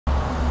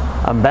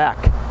I'm back.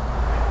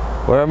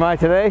 Where am I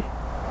today?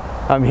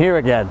 I'm here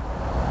again,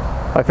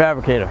 my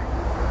fabricator.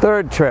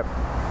 Third trip.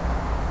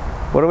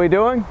 What are we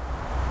doing?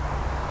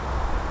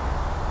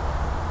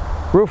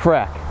 Roof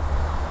rack.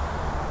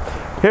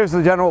 Here's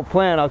the general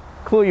plan. I'll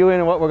clue you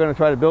in on what we're going to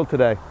try to build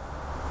today.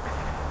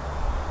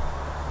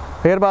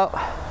 I got about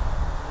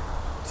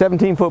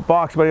 17-foot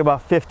box, but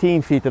about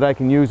 15 feet that I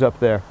can use up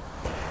there.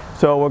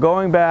 So we're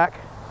going back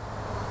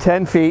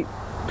 10 feet,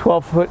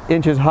 12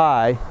 inches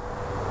high.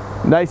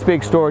 Nice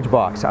big storage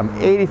box. I'm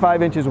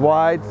 85 inches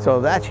wide,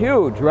 so that's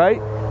huge,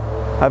 right?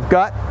 I've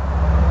got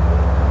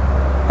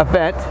a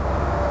vent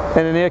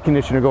and an air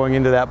conditioner going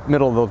into that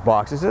middle of those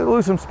boxes. I'll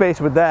lose some space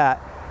with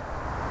that.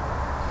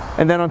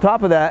 And then on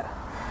top of that,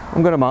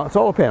 I'm going to mount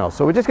solar panels.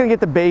 So we're just going to get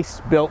the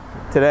base built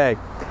today.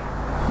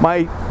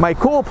 My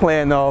cool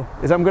plan though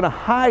is I'm going to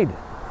hide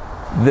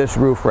this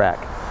roof rack.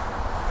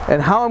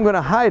 And how I'm going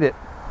to hide it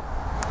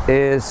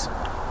is,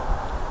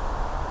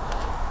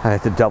 I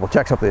have to double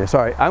check something there,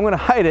 sorry. I'm going to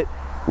hide it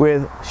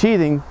with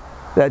sheathing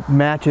that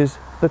matches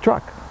the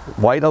truck.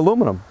 White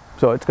aluminum.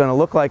 So it's going to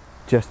look like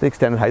just the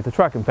extended height of the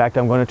truck. In fact,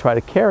 I'm going to try to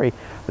carry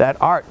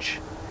that arch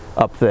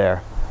up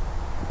there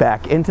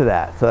back into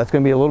that. So that's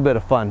going to be a little bit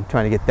of fun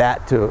trying to get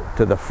that to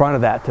the front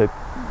of that to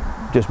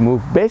just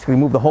move, basically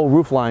move the whole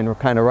roof line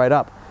kind of right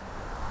up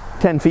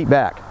 10 feet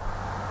back.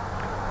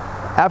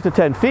 After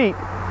 10 feet,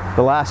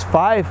 the last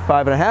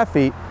 5.5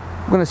 feet,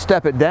 I'm going to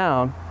step it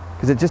down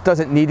because it just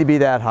doesn't need to be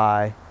that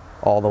high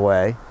all the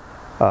way.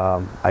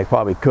 I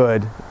probably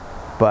could,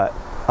 but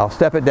I'll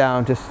step it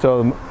down just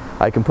so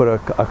I can put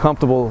a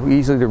comfortable,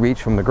 easily to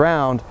reach from the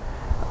ground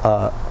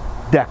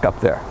deck up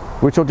there,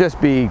 which will just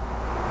be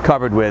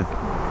covered with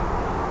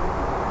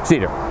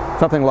cedar,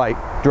 something light,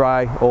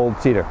 dry, old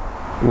cedar.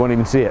 You won't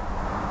even see it.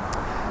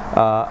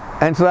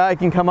 And so that I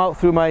can come out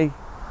through my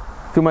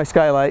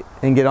skylight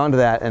and get onto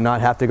that and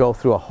not have to go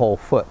through a whole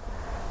foot.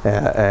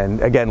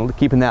 And again,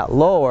 keeping that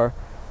lower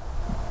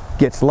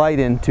gets light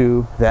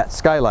into that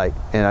skylight,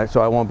 and so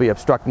I won't be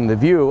obstructing the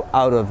view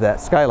out of that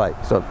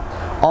skylight. So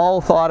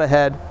all thought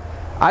ahead.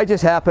 I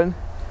just happen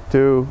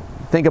to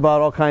think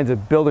about all kinds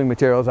of building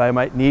materials I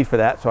might need for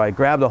that, so I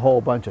grabbed a whole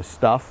bunch of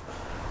stuff.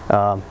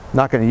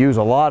 Not going to use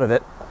a lot of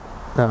it.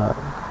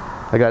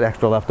 I got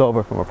extra left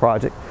over from a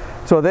project.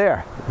 So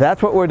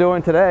that's what we're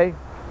doing today.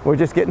 We're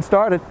just getting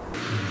started.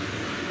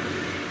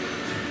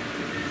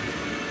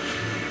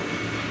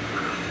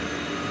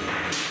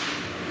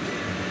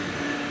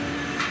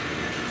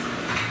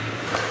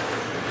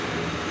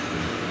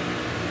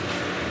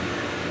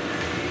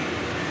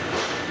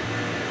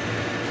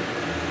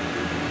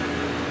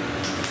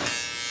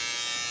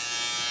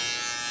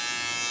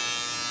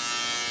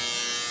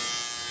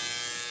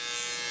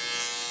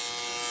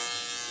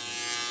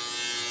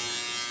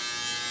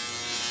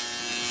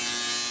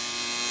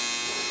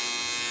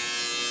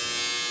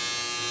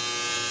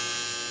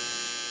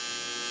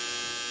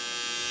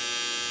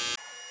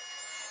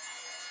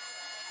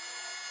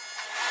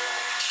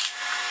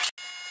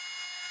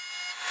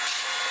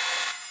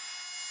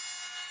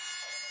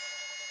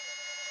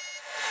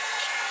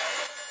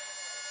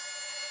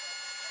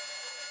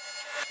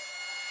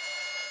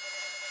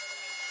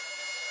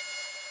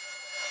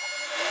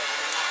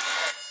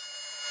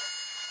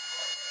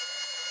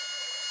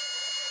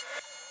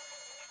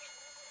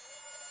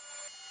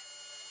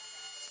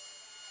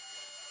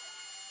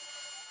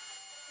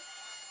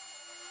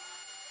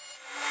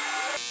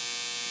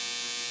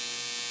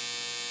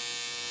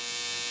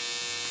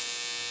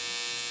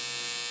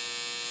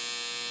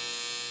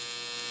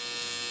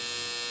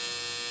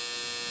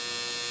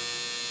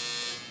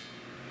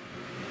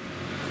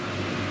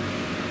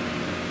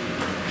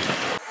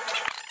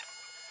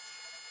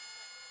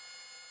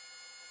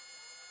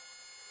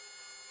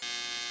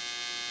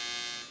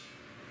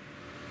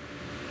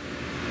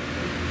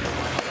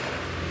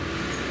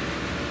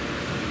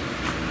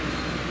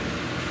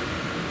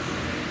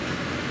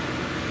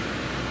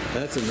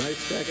 That's a nice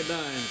stack of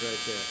dimes right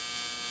there.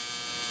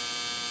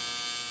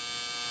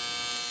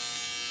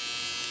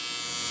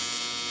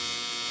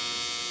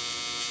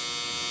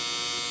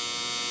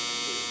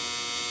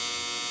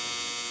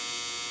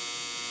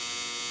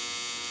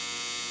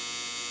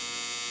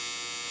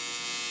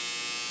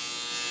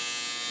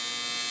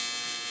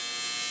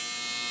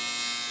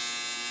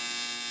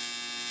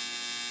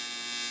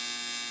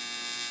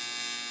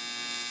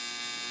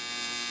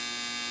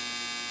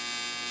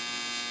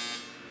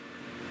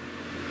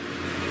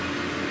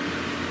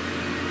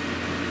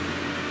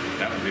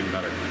 That would be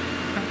better.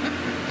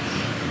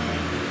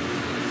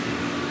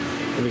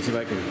 Let me see if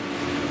I can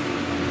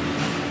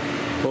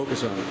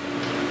focus on it.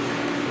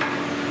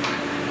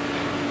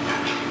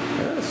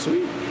 Yeah,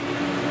 sweet.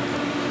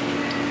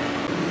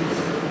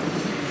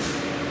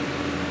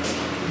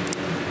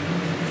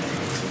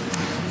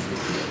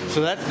 So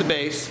that's the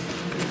base.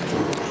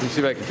 Let me see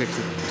if I can fix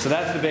it. So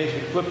that's the base.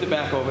 We flipped it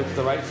back over. It's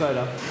the right side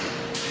up.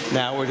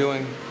 Now we're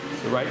doing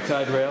the right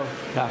side rail,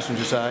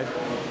 passenger side,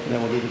 and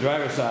then we'll do the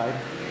driver's side.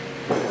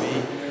 It'll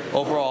be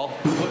overall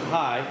foot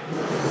high,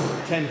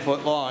 10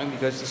 foot long,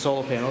 because the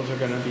solar panels are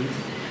going to be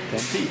 10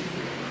 feet.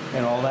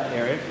 and all that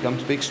area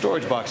becomes big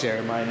storage box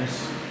area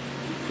minus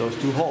those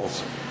two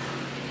holes.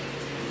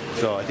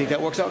 So I think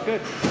that works out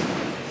good.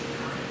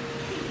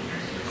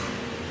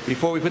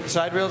 Before we put the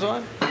side rails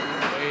on,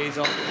 it weighs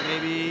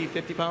maybe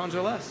 50 pounds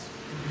or less.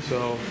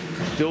 So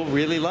still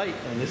really light.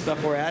 And this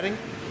stuff we're adding,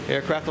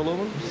 aircraft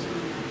aluminum,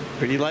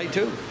 pretty light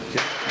too.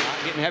 Just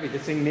not getting heavy.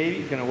 This thing maybe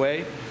is going to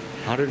weigh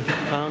 150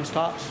 pounds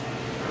tops.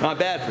 Not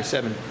bad for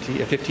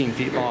 15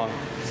 feet long,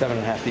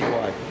 7.5 feet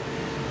wide.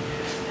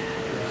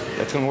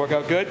 That's going to work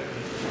out good.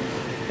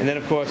 And then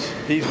of course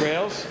these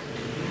rails,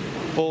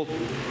 full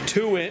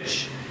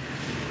 2-inch,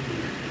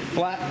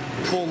 flat,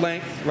 full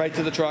length, right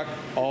to the truck,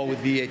 all with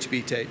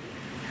VHB tape.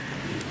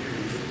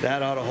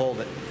 That ought to hold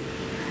it.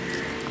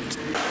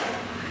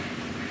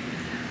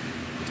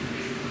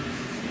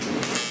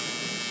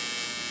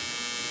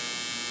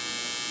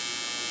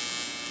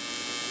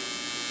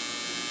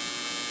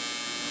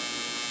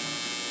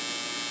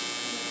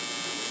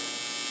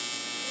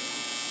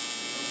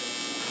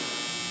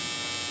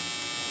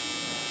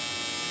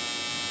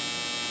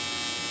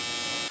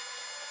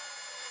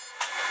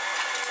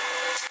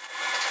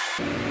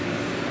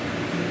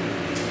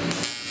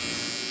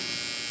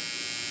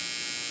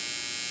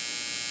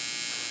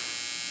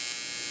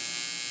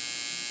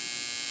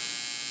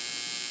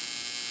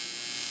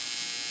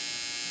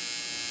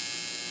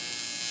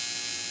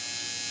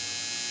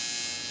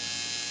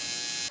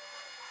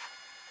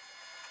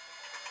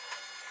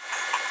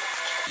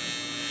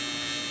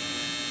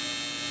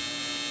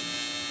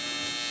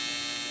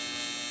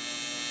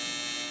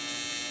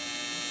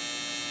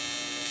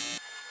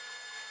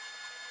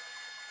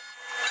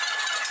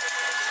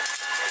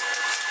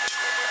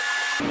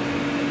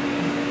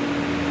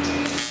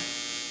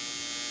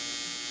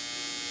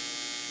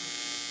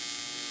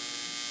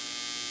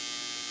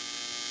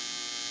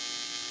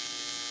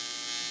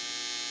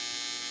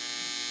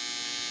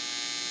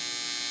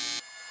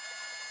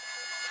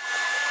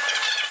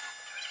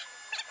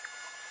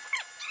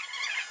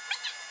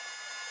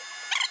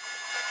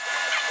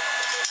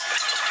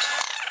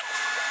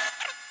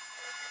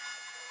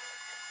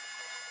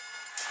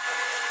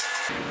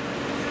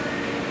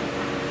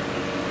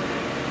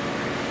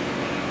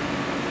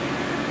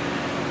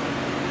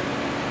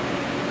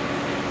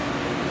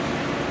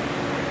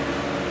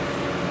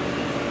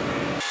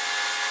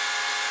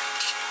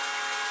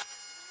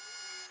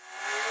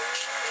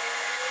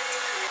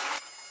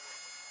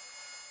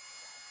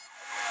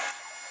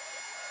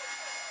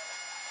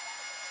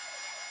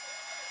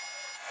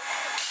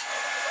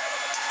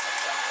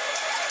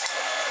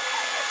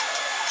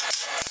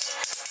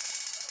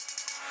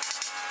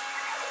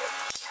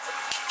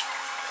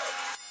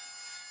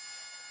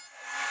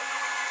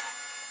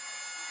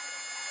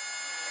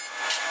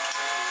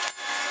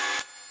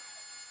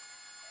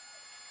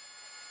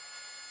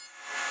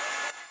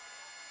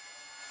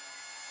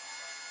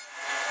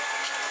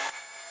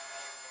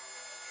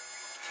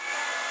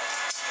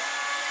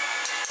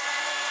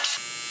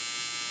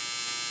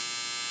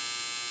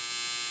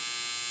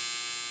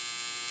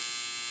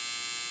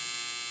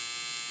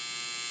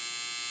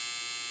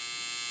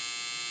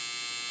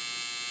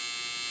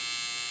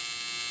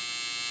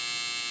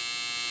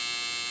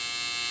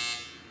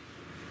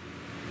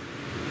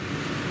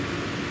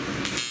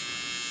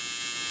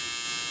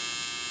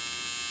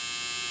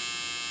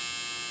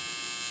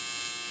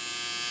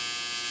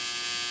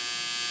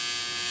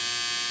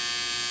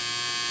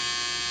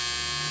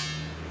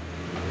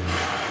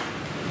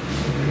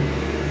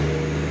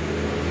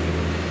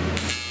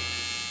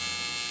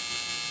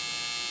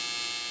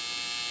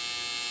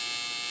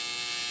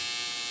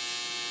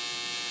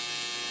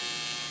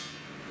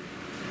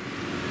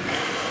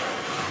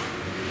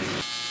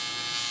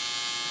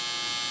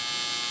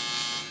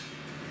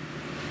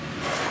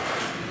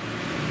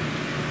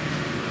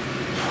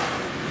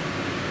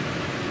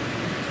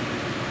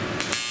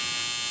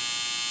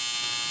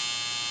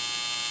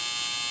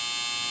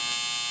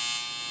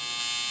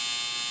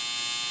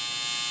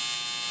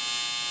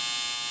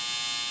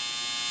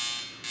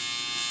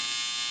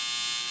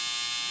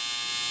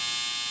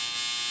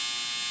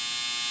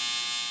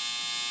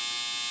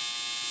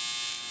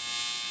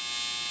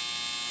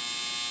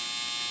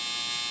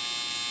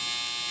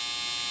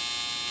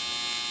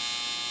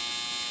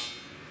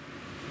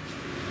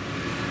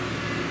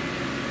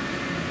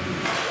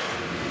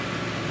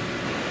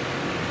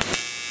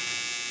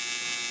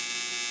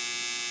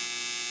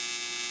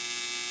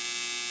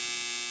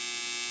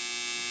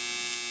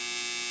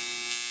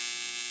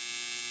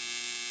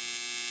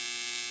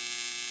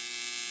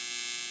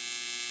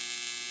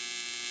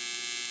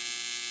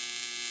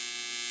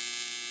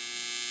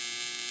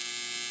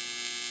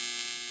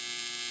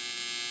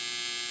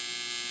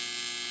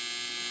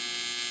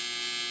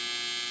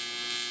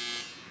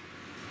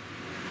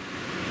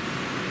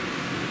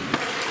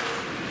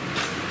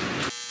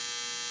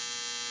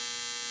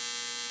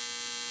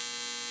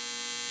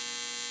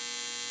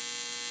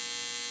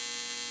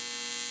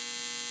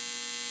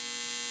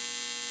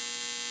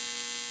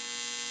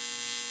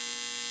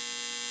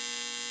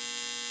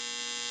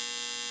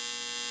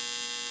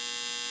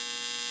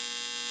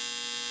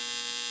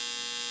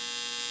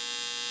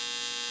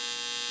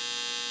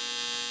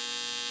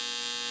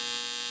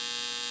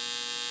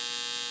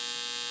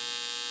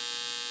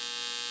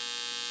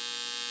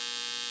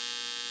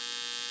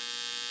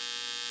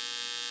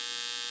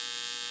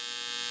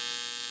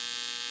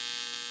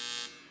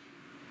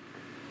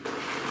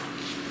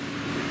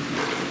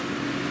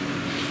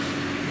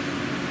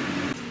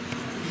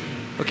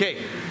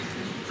 Okay,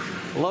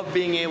 love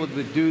being able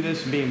to do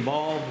this and be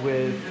involved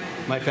with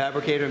my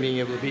fabricator and being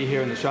able to be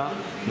here in the shop.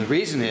 And the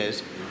reason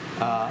is,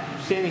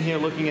 standing here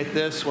looking at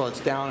this while it's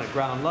down at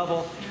ground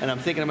level, and I'm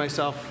thinking to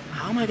myself,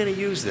 how am I going to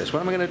use this?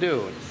 What am I going to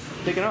do?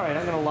 Thinking, all right,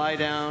 I'm going to lie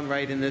down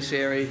right in this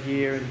area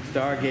here and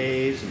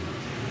stargaze.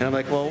 And I'm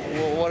like, well,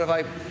 what if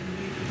I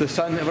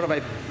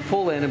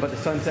pull in but the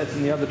sun sets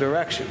in the other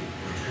direction?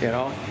 You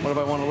know, what if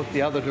I want to look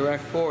the other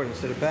direct forward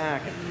instead of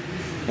back?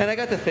 And I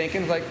got to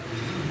thinking, like,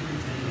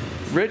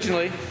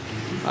 originally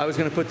I was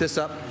going to put this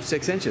up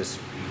 6 inches,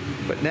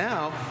 but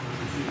now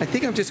I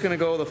think I'm just going to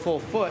go the full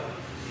foot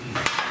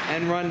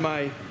and run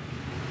my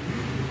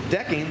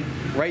decking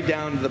right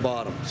down to the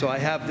bottom. So I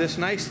have this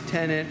nice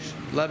 10-inch,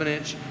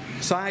 11-inch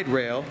side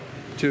rail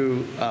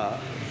to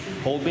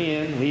hold me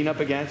in, lean up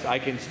against. I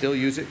can still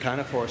use it kind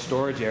of for a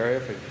storage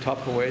area, for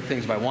tuck away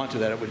things if I want to,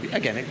 that it would be,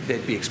 again,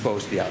 they'd be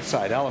exposed to the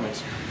outside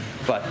elements.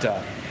 But,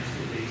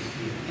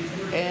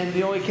 and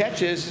the only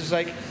catch is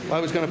like, well,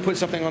 I was going to put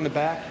something on the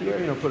back here,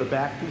 you know, put a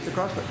back piece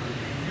across it.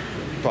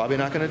 Probably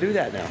not going to do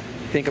that now.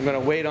 I think I'm going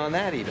to wait on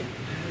that even,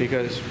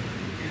 because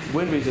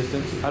wind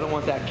resistance, I don't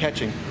want that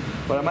catching.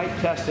 But I might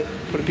test it,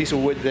 put a piece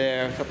of wood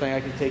there, something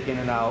I can take in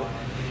and out,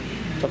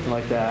 something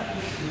like that.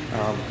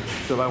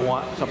 So if I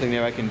want something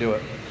there, I can do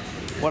it.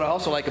 What I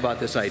also like about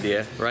this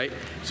idea, right?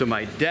 So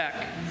my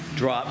deck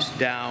drops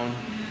down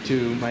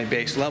to my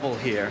base level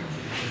here.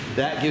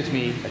 That gives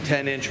me a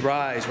 10-inch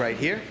rise right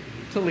here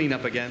to lean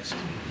up against.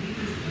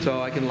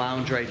 So I can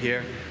lounge right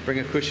here, bring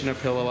a cushion or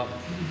pillow up,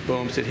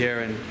 boom, sit here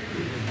and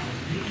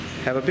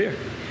have a beer,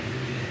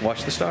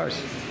 watch the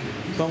stars.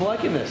 So I'm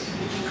liking this.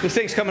 This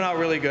thing's coming out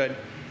really good.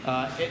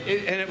 And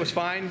it was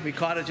fine. We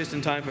caught it just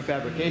in time for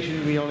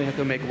fabrication. We only have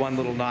to make one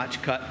little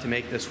notch cut to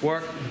make this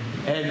work.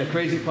 And the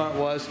crazy part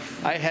was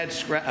I had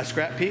a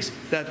scrap piece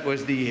that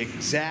was the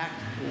exact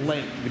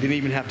length. We didn't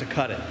even have to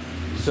cut it.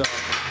 So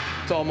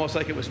it's almost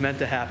like it was meant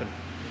to happen,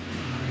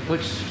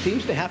 which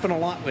seems to happen a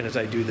lot as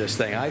I do this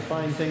thing. I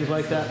find things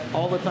like that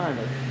all the time.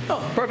 Like,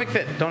 oh, perfect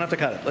fit. Don't have to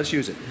cut it. Let's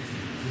use it.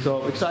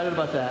 So excited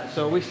about that.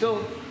 So we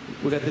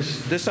got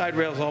this side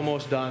rail's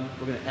almost done.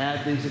 We're going to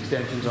add these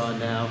extensions on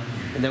now,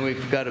 and then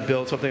we've got to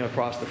build something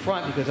across the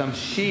front because I'm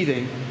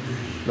sheathing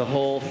the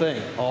whole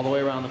thing all the way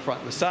around the front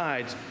and the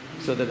sides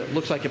so that it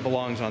looks like it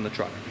belongs on the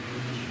truck.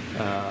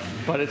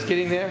 But it's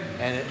getting there,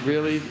 and it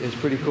really is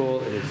pretty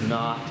cool. It is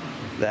not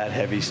that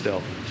heavy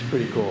still. It's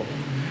pretty cool.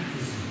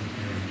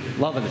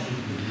 Loving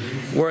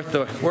it.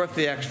 Worth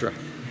the extra.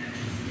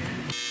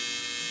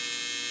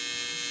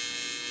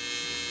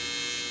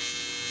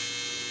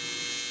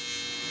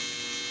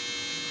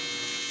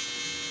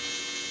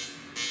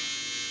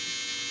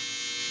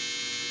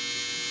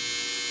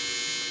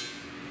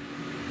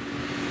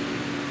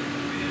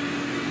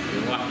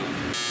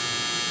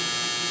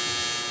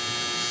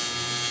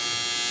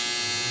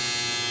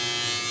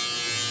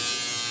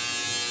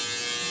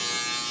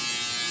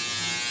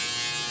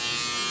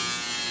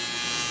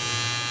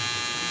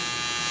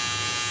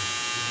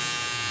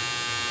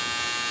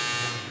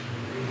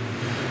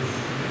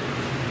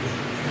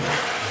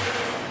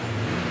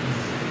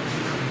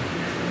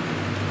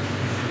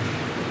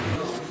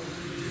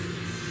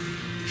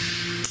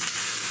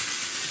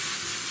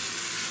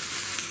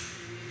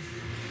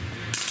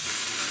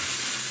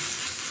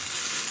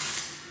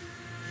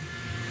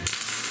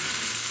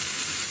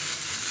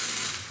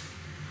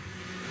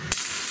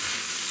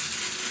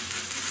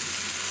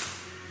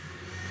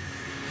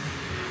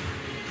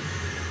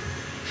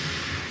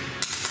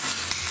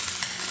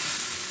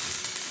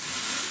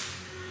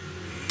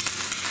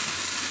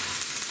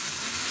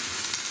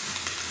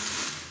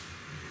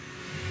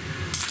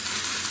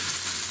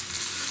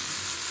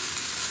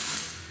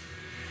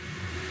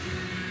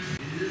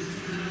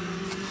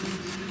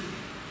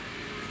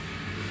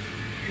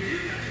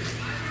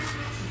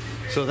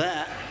 So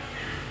that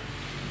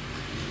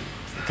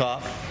is the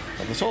top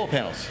of the solar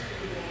panels.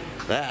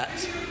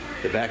 That's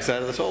the back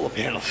side of the solar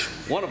panels.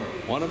 One of them,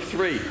 one of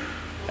 3.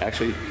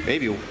 Actually,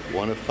 maybe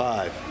one of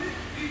 5.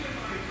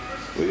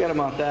 We got to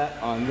mount that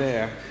on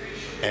there,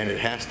 and it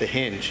has to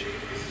hinge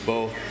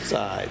both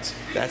sides.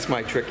 That's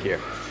my trick here.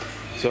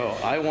 So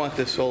I want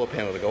this solar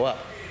panel to go up,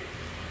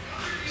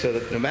 so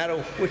that no matter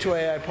which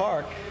way I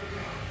park,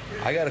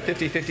 I got a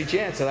 50-50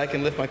 chance that I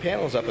can lift my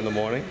panels up in the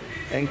morning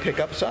and pick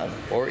up sun,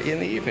 or in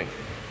the evening,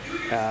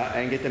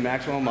 and get the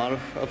maximum amount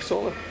of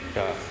solar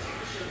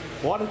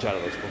wattage out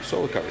of those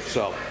solar coverage.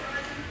 So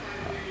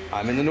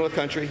I'm in the North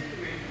Country.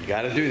 You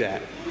got to do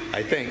that,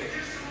 I think,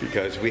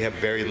 because we have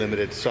very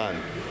limited sun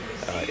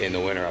in the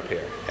winter up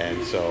here.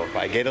 And so if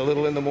I get a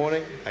little in the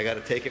morning, I got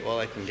to take it while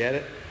I can get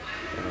it.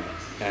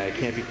 And I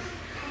can't be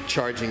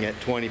charging at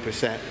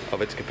 20%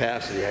 of its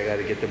capacity. I got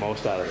to get the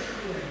most out of it.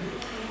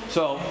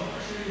 So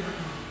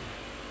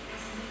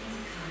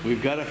we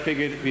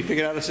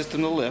figured out a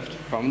system to lift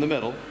from the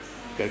middle.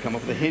 Got to come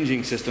up with a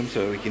hinging system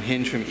so we can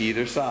hinge from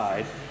either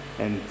side,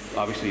 and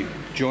obviously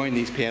join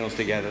these panels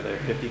together. They're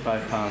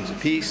 55 pounds a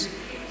piece,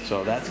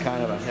 so that's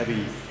kind of a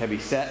heavy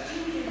set,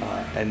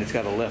 and it's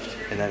got a lift.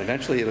 And then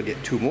eventually it'll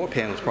get 2 more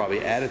panels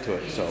probably added to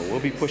it. So we'll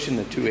be pushing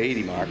the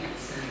 280 mark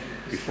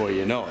before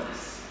you know it.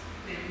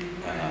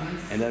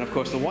 And then of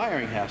course the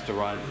wiring has to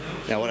run.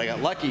 Now what I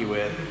got lucky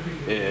with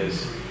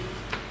is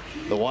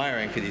the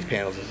wiring for these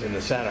panels is in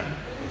the center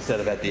instead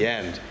of at the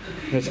end.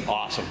 It's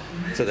awesome,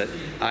 so that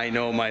I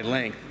know my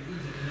length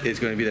is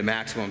going to be the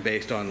maximum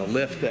based on the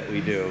lift that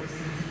we do,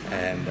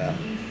 and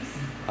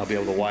I'll be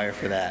able to wire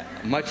for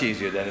that much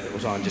easier than if it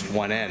was on just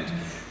one end.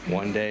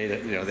 One day,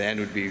 the end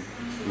would be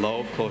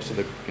low, close to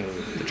the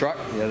truck.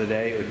 The other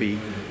day, it would be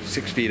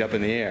 6 feet up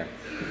in the air.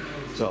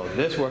 So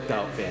this worked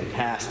out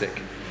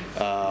fantastic.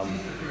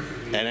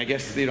 And I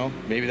guess,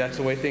 maybe that's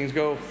the way things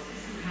go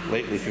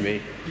lately for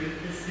me.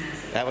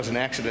 That was an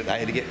accident. I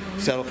had to get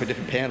settled for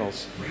different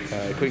panels.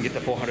 I couldn't get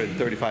the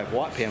 435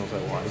 watt panels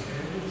I wanted.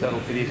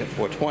 Settled for these at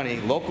 420.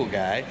 Local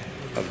guy.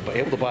 I was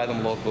able to buy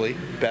them locally.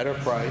 Better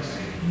price.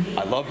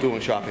 I love doing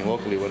shopping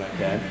locally when I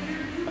can.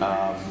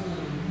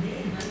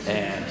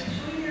 And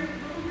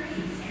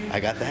I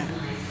got that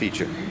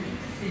feature.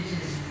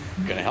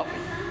 Gonna help me.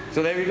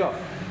 So there you go.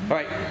 All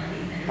right,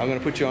 I'm gonna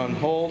put you on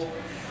hold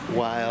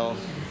while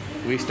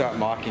we start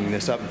mocking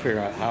this up and figure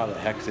out how the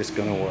heck this is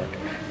gonna work.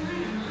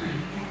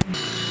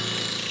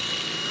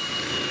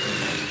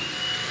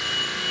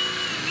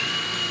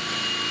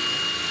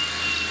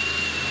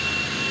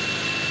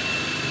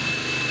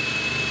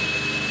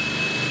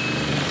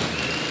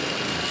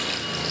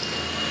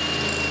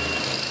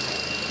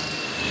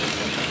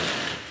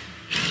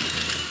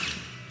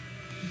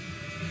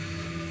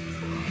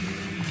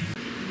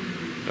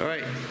 All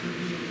right,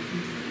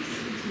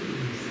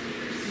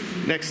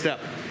 next step,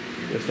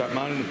 we'll start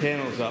mounting the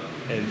panels up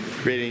and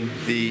creating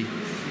the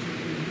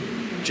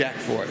jack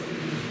for it,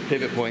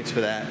 pivot points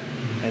for that,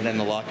 and then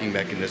the locking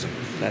mechanism.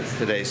 That's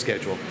today's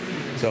schedule.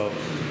 So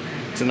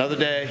it's another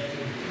day,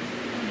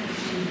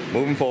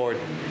 moving forward.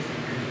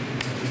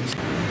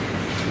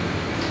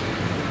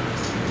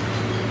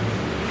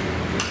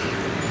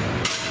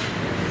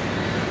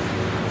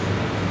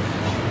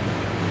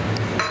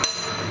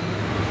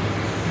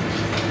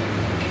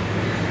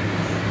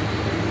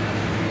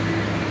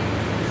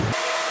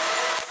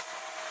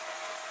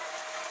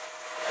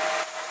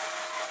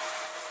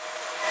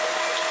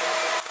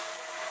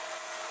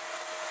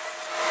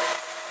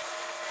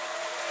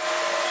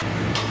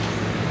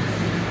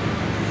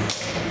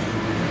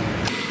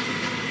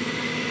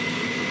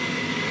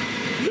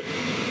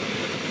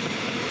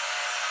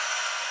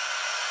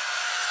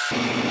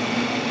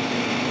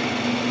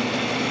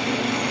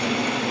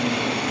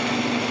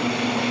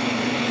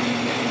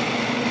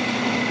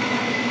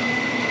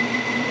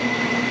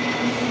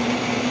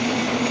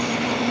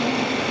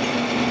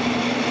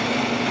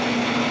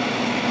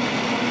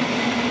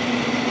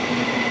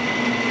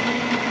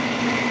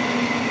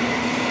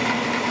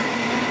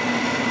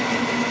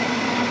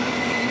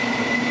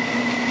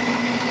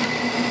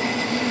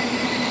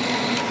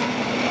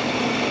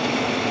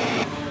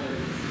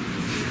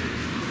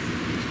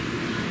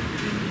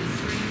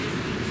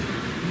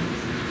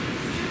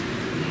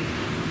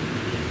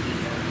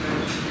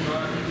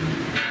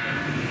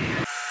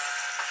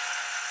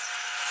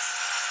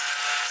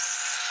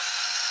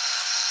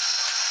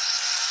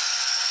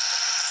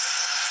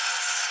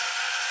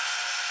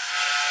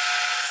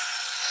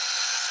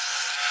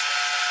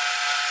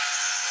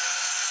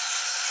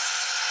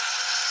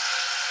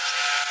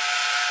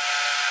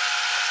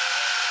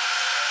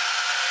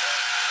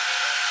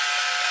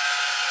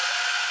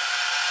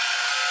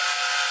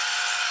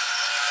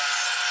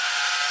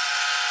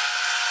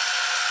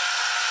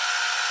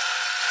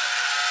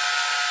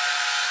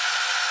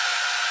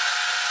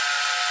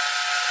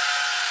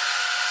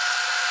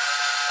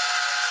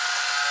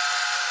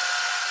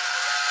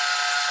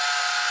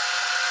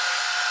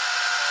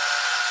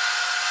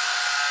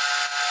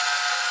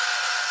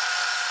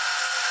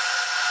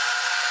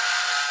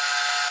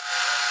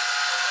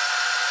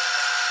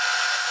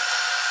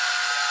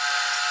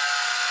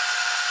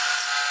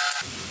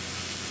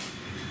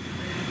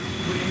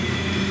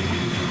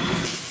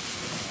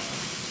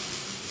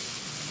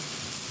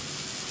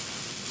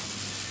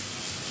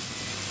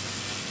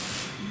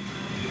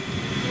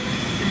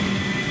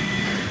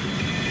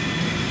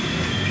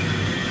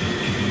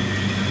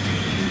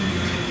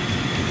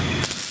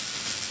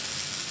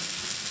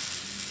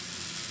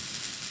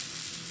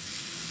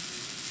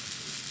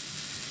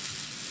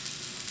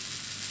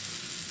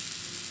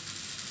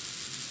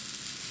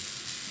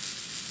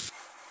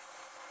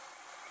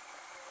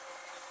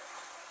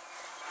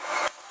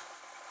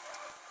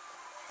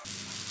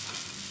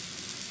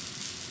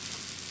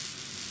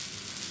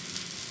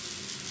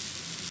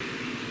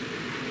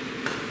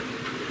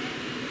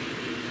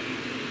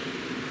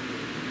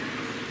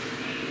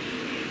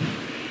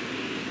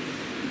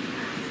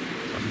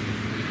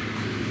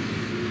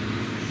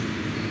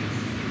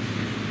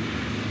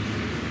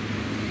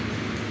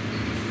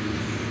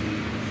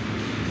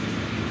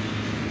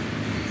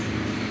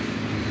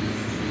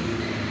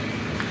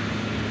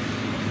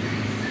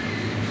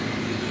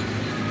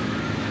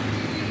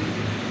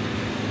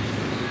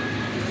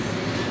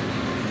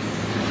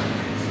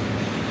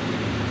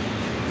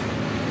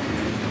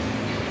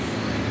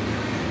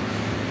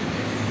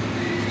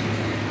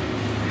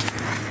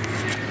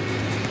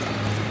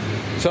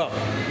 So,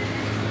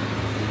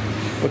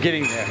 we're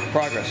getting there,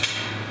 progress.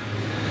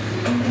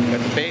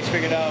 Got the base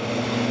figured out.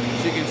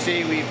 As you can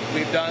see,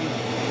 we've done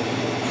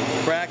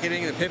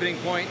bracketing, the pivoting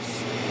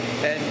points,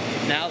 and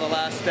now the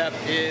last step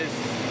is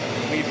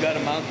we've got to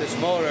mount this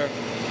motor.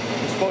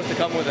 It's supposed to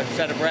come with a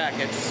set of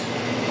brackets,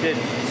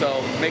 didn't,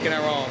 so making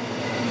our own.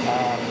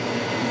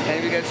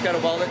 And we just got to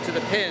weld it to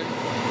the pin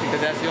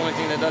because that's the only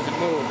thing that doesn't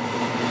move.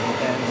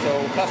 And so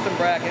custom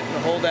bracket to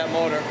hold that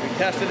motor. We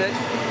tested it,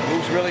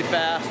 moves really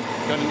fast.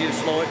 Going to need to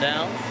slow it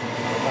down. I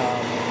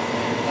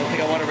don't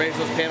think I want to raise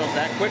those panels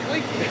that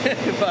quickly,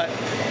 but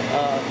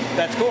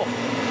that's cool.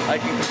 I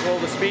can control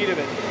the speed of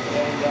it,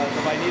 and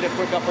if I need a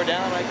quick up or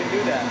down, I can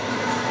do that.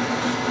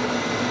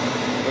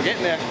 We're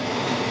getting there.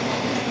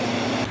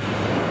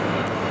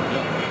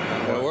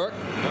 Gonna work?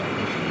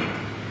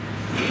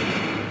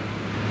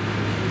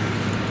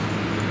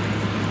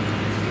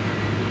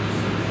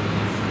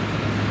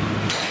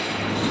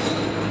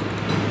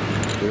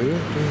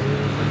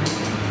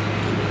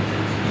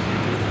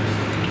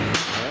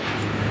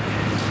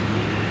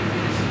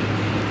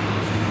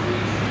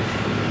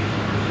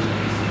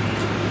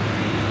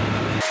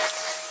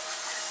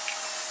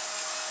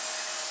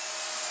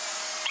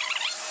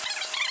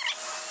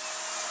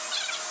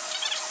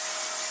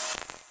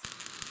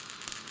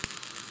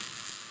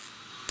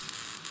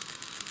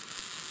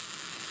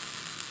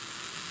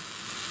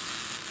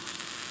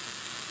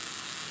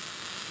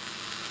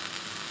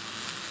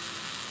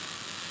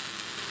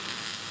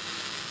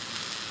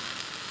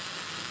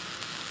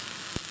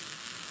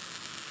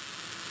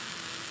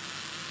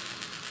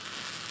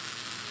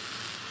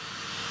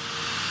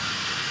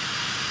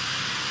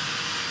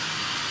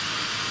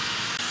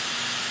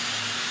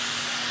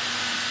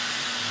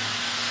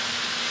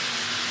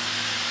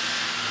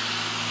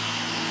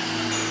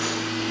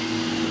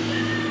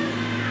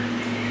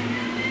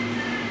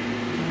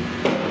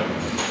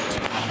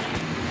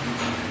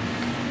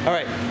 All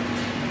right,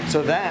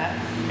 so that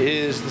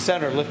is the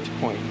center lift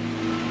point.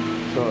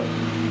 So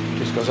it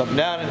just goes up and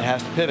down and it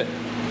has to pivot.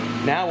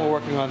 Now we're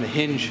working on the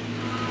hinge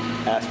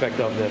aspect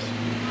of this.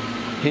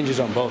 Hinges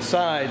on both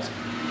sides.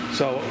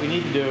 So what we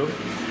need to do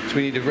is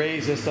we need to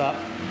raise this up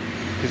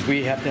because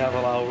we have to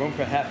allow room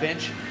for a ½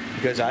 inch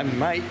because I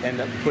might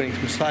end up putting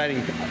some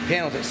sliding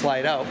panels that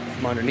slide out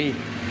from underneath.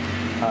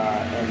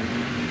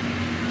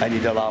 And I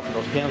need to allow for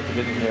those panels to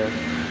fit in here.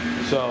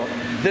 So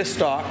this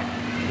stock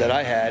that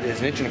I had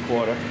is 1¼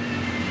 inch.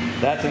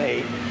 That's an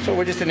 1/8. So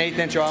we're just an 1/8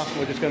 inch off.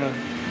 We're just gonna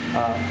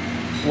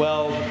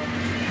weld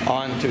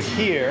onto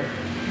here,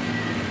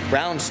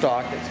 round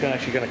stock that's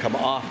actually gonna come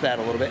off that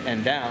a little bit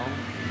and down,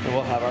 and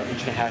we'll have our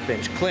 1½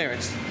 inch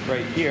clearance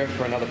right here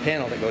for another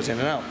panel that goes in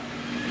and out.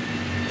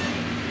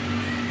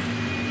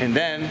 And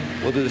then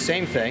we'll do the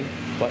same thing,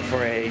 but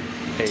for a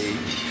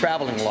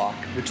traveling lock,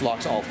 which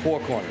locks all 4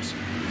 corners.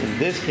 In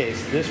this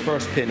case, this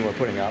first pin we're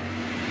putting up,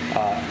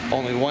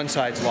 only one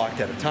side's locked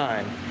at a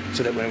time,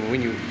 so that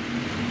when you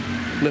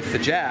lift the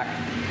jack,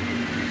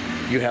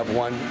 you have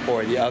one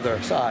or the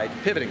other side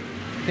pivoting,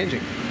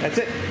 hinging. That's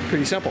it,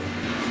 pretty simple.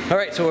 All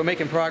right, so we're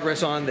making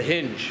progress on the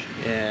hinge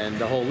and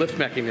the whole lift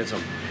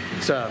mechanism.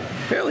 It's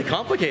fairly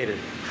complicated.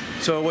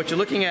 So what you're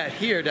looking at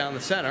here down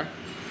the center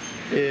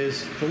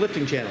is the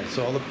lifting channel.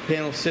 So all the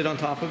panels sit on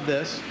top of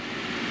this,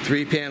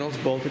 3 panels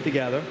bolted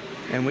together,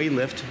 and we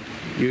lift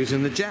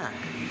using the jack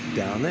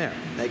down there.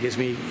 That gives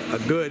me a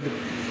good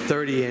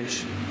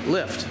 30-inch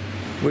lift,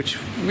 which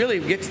really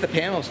gets the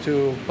panels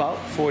to about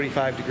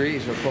 45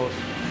 degrees or close,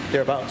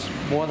 thereabouts,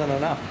 more than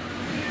enough.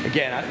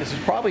 Again, this is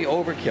probably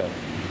overkill.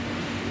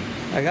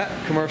 I got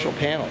commercial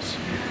panels.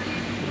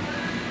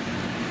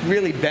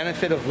 Really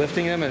benefit of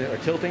lifting them or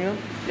tilting them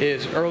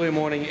is early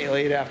morning,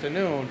 late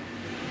afternoon,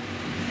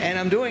 and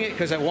I'm doing it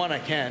because I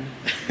can.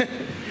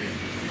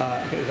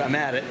 Because I'm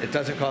at it. It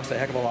doesn't cost a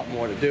heck of a lot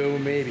more to do,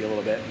 maybe a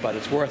little bit, but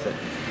it's worth it.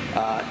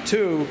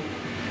 2,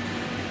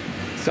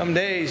 some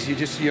days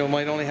you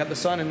might only have the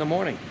sun in the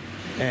morning,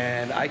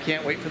 and I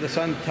can't wait for the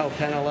sun until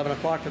 10 or 11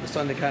 o'clock for the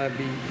sun to kind of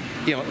be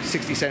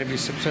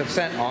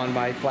 60–70% on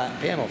my flat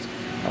panels.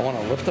 I want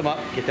to lift them up,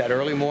 get that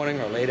early morning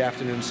or late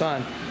afternoon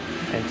sun,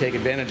 and take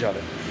advantage of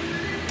it.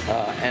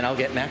 And I'll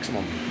get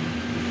maximum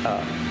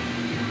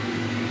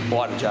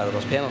wattage out of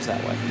those panels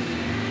that way.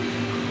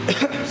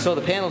 So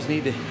the panels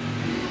need to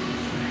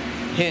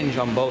hinge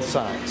on both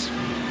sides.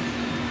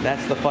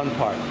 That's the fun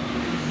part.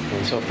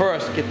 And so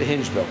first, get the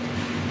hinge built.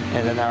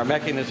 And then our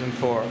mechanism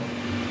for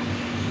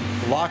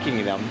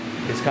locking them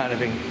is kind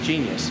of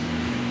ingenious.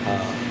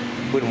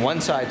 When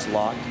one side's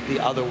locked, the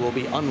other will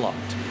be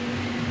unlocked.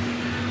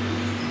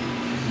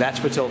 That's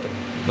for tilting.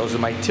 Those are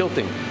my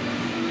tilting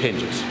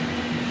hinges.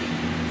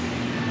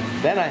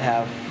 Then I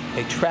have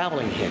a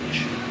traveling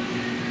hinge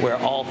where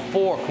all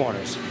 4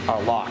 corners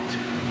are locked,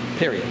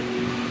 period.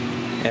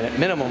 And at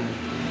minimum,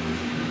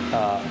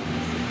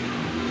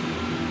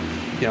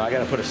 I got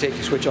to put a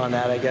safety switch on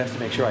that, I guess, to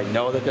make sure I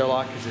know that they're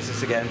locked, because this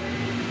is, again,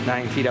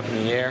 9 feet up in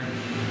the air.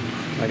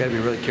 I got to be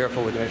really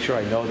careful to make sure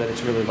I know that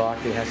it's really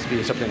locked. It has to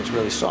be something that's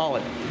really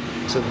solid.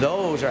 So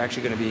those are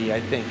actually going to be, I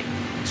think,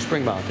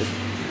 spring mounted.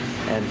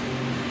 And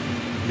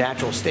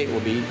natural state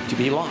will be to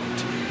be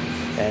locked.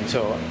 And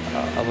so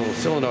a little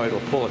solenoid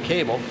will pull a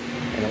cable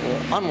and it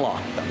will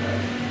unlock them.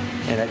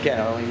 And again,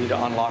 I only need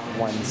to unlock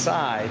one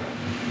side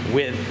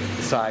with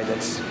the side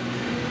that's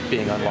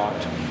being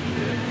unlocked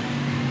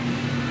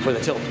for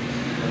the tilt.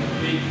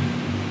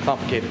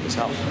 Complicated as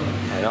hell,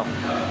 I know.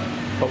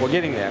 But we're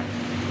getting there.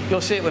 You'll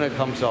see it when it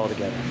comes all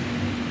together.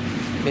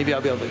 Maybe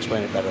I'll be able to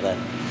explain it better then,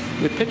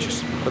 with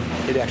pictures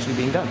of it actually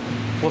being done.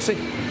 We'll see.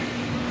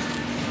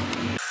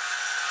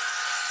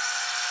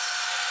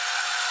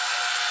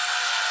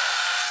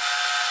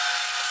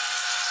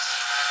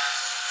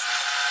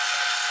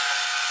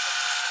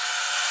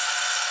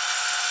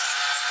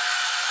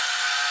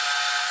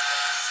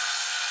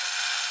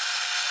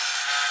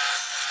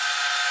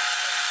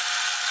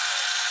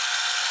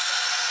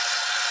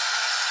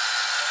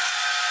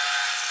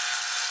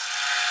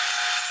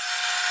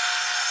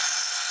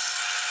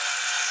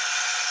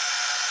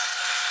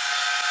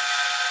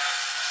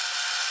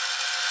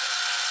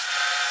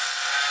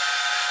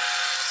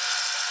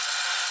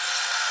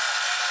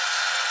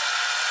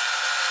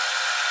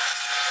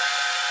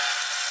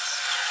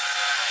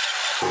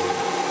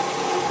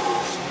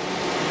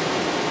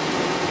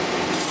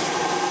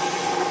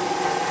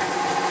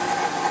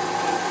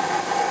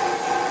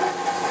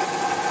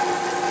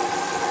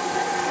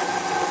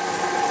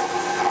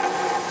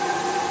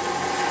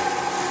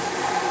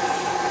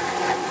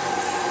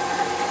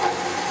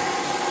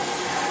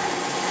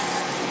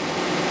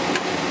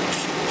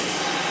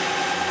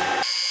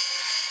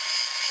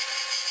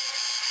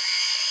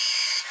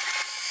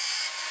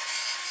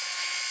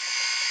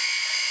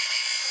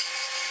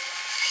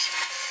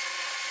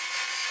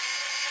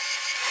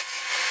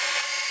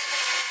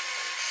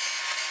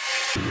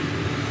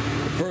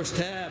 First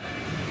tab.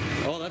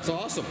 Oh, that's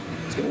awesome.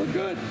 It's gonna look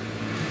good.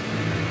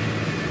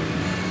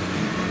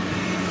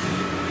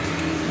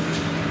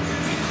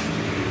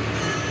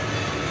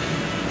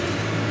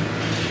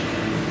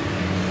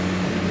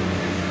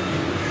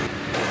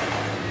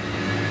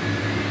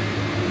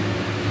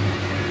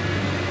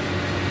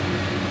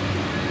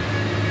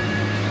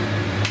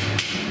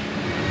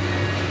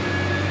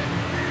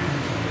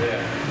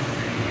 Yeah.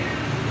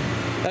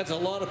 That's a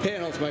lot of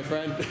panels, my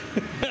friend.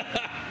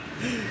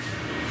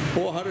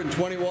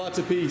 420 watts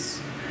a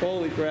piece.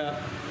 Holy crap.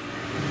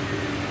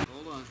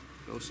 Hold on.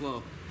 Go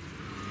slow.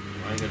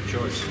 I ain't got a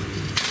choice.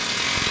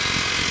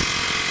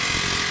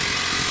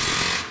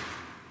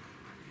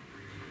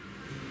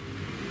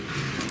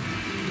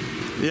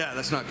 Yeah,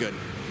 that's not good.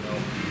 No.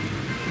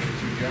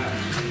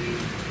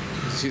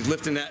 She's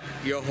lifting that,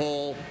 your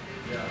whole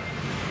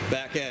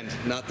back end,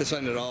 not this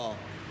end at all.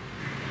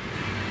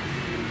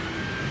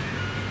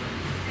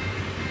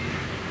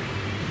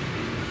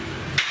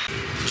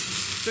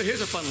 So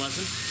here's a fun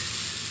lesson.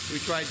 We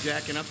tried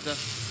jacking up the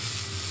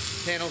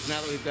panels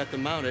now that we've got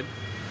them mounted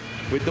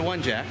with the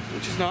one jack,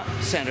 which is not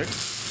centered,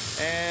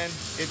 and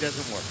it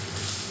doesn't work.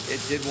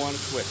 It did want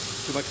to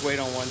twist. Too much weight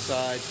on one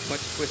side, too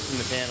much twist in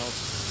the panels.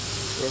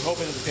 We were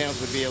hoping that the panels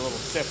would be a little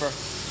stiffer.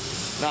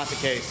 Not the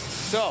case.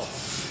 So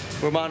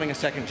we're mounting a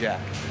second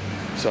jack.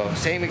 So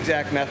same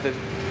exact method,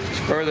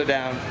 just further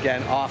down,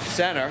 again off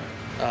center,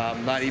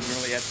 not even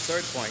really at the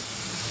third point,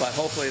 but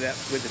hopefully that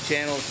with the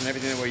channels and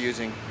everything that we're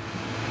using,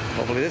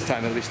 hopefully this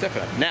time it'll be stiff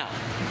enough. Now,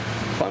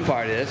 the fun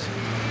part is,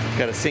 you've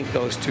got to sync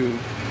those two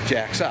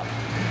jacks up.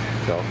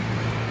 So,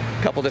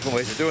 a couple different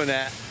ways of doing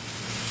that.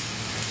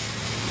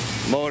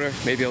 Motor,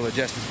 maybe able to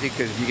adjust the speed,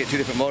 because if you get two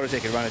different motors, they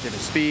can run at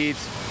different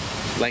speeds.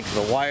 Length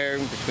of the wire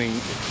between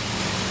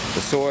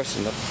the source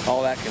and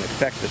all that can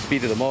affect the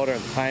speed of the motor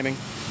and the timing.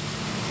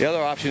 The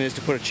other option is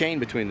to put a chain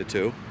between the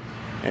two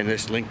and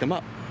just link them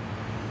up.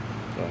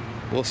 So,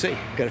 we'll see.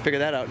 Got to figure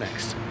that out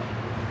next.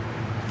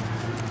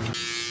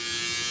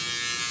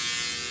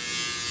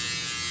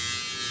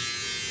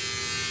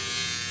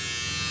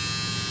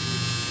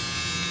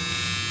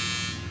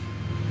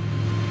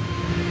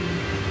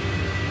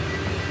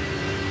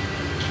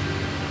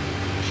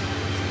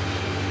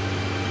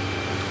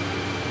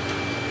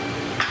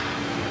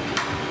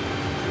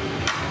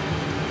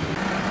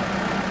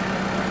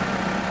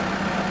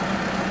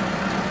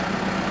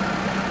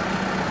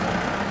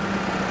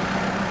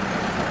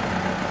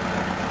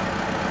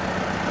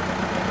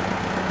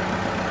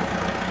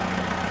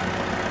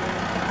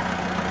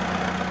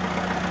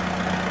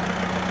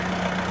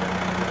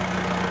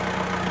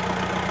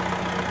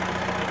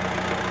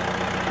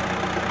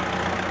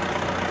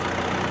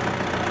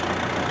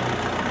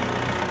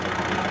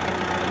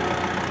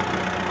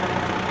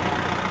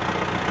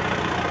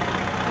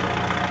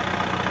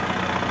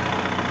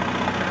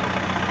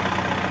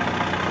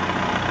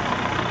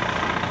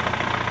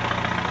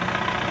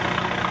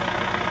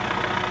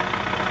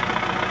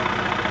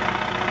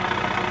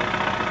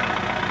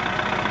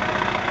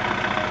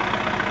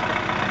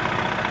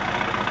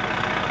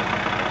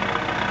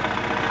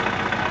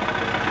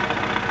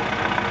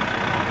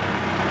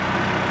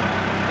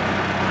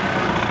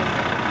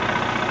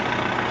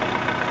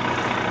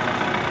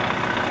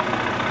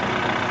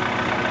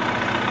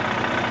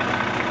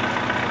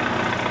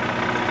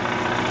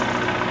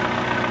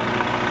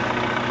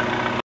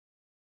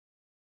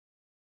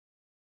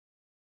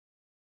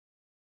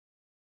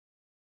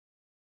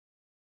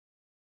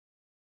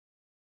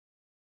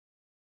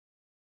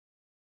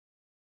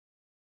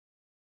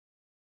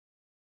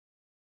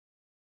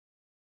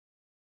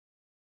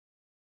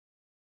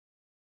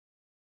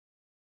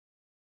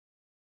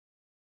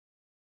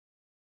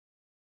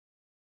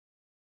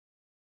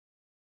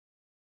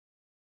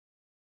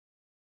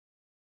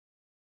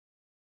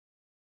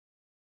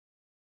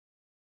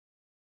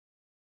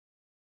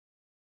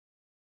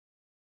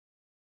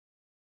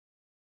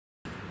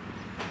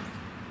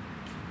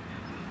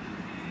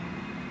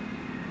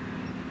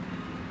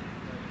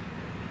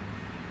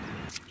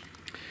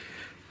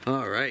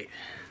 All right,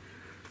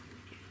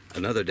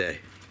 another day.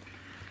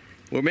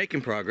 We're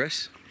making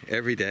progress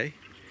every day.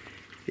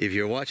 If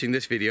you're watching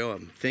this video,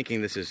 I'm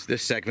thinking this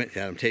segment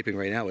that I'm taping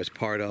right now is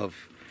part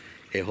of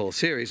a whole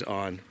series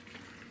on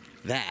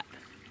that.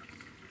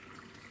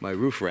 My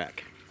roof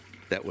rack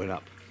that went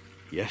up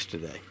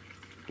yesterday,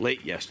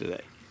 late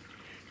yesterday.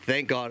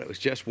 Thank God it was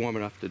just warm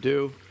enough to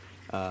do.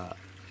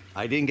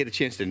 I didn't get a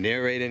chance to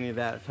narrate any of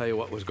that, I'll tell you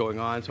what was going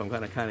on, so I'm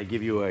going to kind of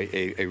give you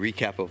a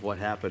recap of what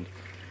happened.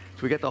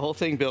 So we got the whole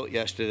thing built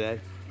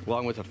yesterday,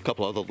 along with a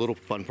couple other little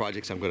fun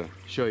projects I'm going to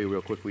show you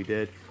real quick we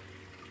did.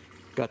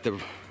 Got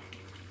the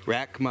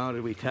rack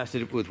mounted, we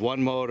tested it with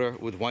one motor,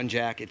 with one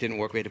jack. It didn't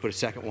work, we had to put a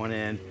second one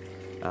in.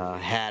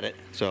 Had it,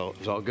 so it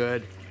was all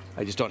good.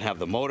 I just don't have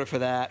the motor for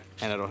that,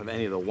 and I don't have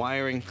any of the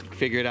wiring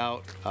figured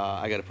out.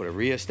 I got to put a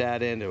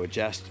rheostat in to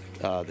adjust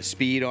the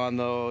speed on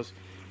those.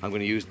 I'm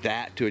going to use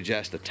that to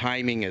adjust the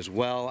timing as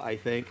well, I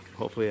think.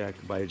 Hopefully,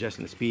 by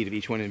adjusting the speed of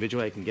each one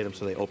individually, I can get them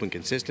so they open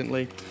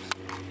consistently.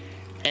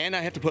 And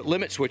I have to put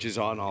limit switches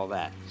on all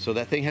that. So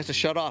that thing has to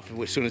shut off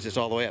as soon as it's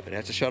all the way up. It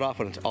has to shut off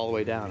when it's all the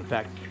way down. In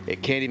fact,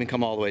 it can't even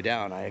come all the way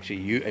down. I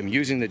actually am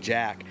using the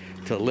jack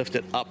to lift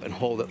it up and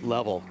hold it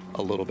level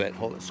a little bit,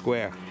 hold it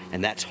square,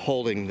 and that's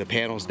holding the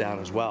panels down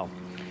as well.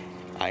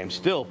 I am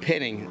still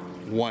pinning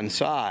one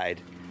side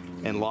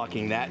and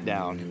locking that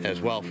down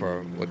as well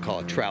for what we call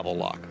a travel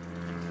lock.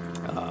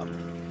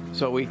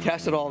 So we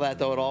tested all that,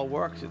 though. It all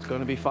works. It's going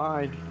to be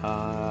fine.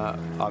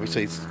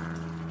 Obviously,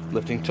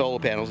 lifting solar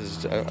panels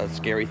is a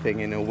scary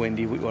thing on a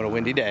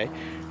windy day,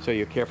 so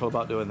you're careful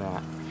about doing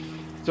that.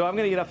 So I'm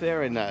going to get up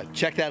there and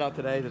check that out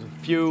today. There's a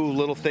few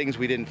little things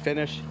we didn't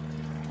finish.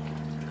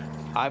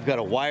 I've got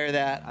to wire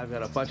that. I've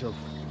got a bunch of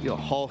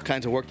all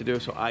kinds of work to do,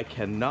 so I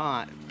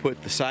cannot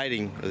put the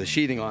siding or the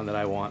sheathing on that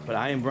I want, but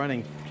I am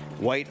running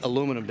white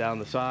aluminum down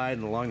the side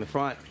and along the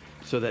front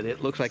so that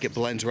it looks like it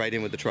blends right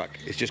in with the truck.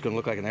 It's just going to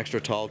look like an extra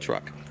tall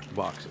truck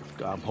box.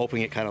 I'm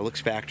hoping it kind of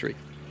looks factory.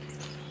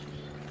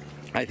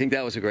 I think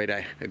that was a great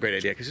idea,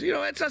 because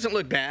it doesn't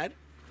look bad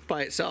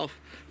by itself,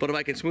 but if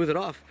I can smooth it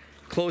off,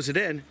 close it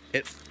in,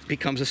 it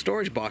becomes a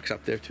storage box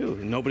up there too,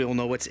 and nobody will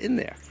know what's in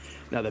there.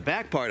 Now the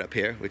back part up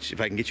here, which if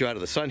I can get you out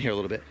of the sun here a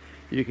little bit,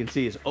 you can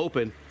see is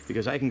open,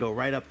 because I can go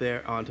right up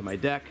there onto my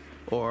deck,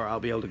 or I'll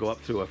be able to go up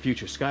through a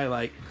future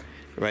skylight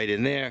right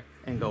in there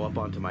and go up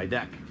onto my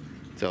deck.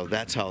 So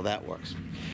that's how that works.